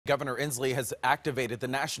Governor Inslee has activated the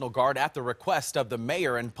National Guard at the request of the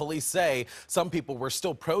mayor, and police say some people were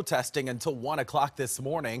still protesting until 1 o'clock this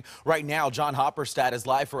morning. Right now, John Hopperstad is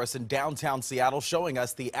live for us in downtown Seattle, showing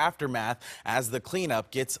us the aftermath as the cleanup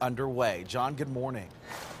gets underway. John, good morning.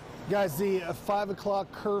 Guys, the 5 o'clock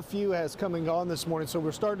curfew has come and gone this morning, so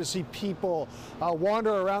we're starting to see people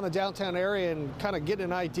wander around the downtown area and kind of get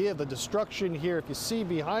an idea of the destruction here. If you see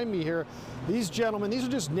behind me here, these gentlemen, these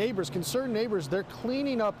are just neighbors, concerned neighbors. They're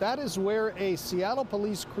cleaning up. That is where a Seattle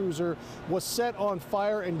police cruiser was set on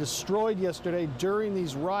fire and destroyed yesterday during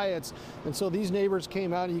these riots. And so these neighbors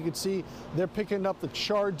came out, and you can see they're picking up the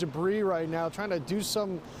charred debris right now, trying to do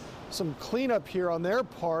some cleanup here on their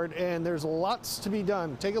part, and there's lots to be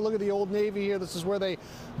done. Take a look at the Old Navy here. This is where they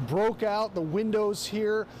broke out the windows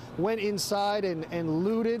here, went inside and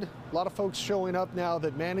looted. A lot of folks showing up now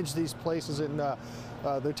that manage these places, and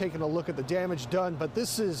they're taking a look at the damage done. But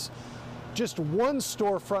this is just one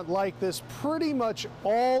storefront like this. Pretty much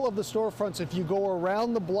all of the storefronts, if you go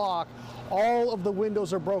around the block, all of the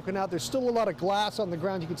windows are broken out. There's still a lot of glass on the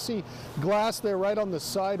ground. You can see glass there right on the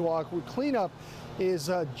sidewalk. Cleanup is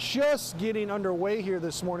just getting underway here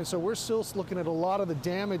this morning, so we're still looking at a lot of the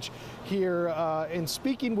damage here. And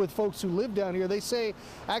speaking with folks who live down here, they say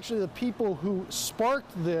actually the people who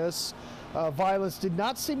sparked this violence did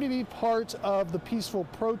not seem to be part of the peaceful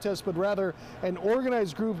protest, but rather an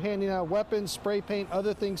organized group handing out weapons, spray paint,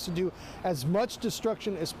 other things to do as much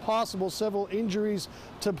destruction as possible. Several injuries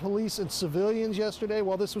to police and civilians yesterday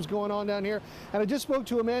while this was going on down here. And I just spoke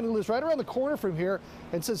to a man who lives right around the corner from here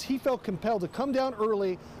and says he felt compelled to come down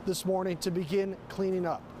early this morning to begin cleaning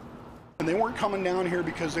up. And they weren't coming down here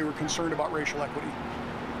because they were concerned about racial equity.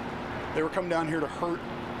 They were coming down here to hurt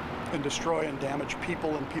and destroy and damage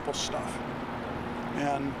people and people's stuff.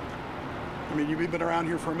 And I mean, you've been around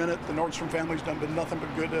here for a minute. The Nordstrom family's done nothing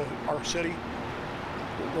but good to our city.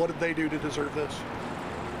 What did they do to deserve this?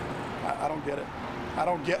 I don't get it. I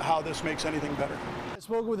don't get how this makes anything better. I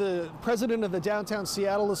spoke with the president of the Downtown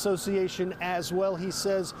Seattle Association as well. He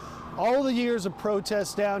says all the years of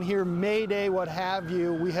protests down here, May Day, what have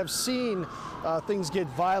you, we have seen things get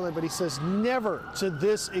violent, but he says never to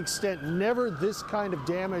this extent, never this kind of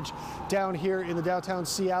damage down here in the downtown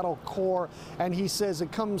Seattle core. And he says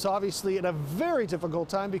it comes obviously at a very difficult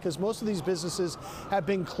time because most of these businesses have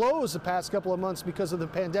been closed the past couple of months because of the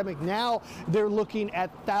pandemic. Now they're looking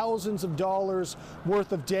at thousands of dollars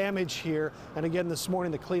worth of damage here. And again, this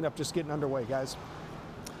morning, the cleanup just getting underway, guys.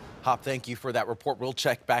 Hop, thank you for that report. We'll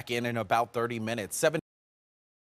check back in about 30 minutes.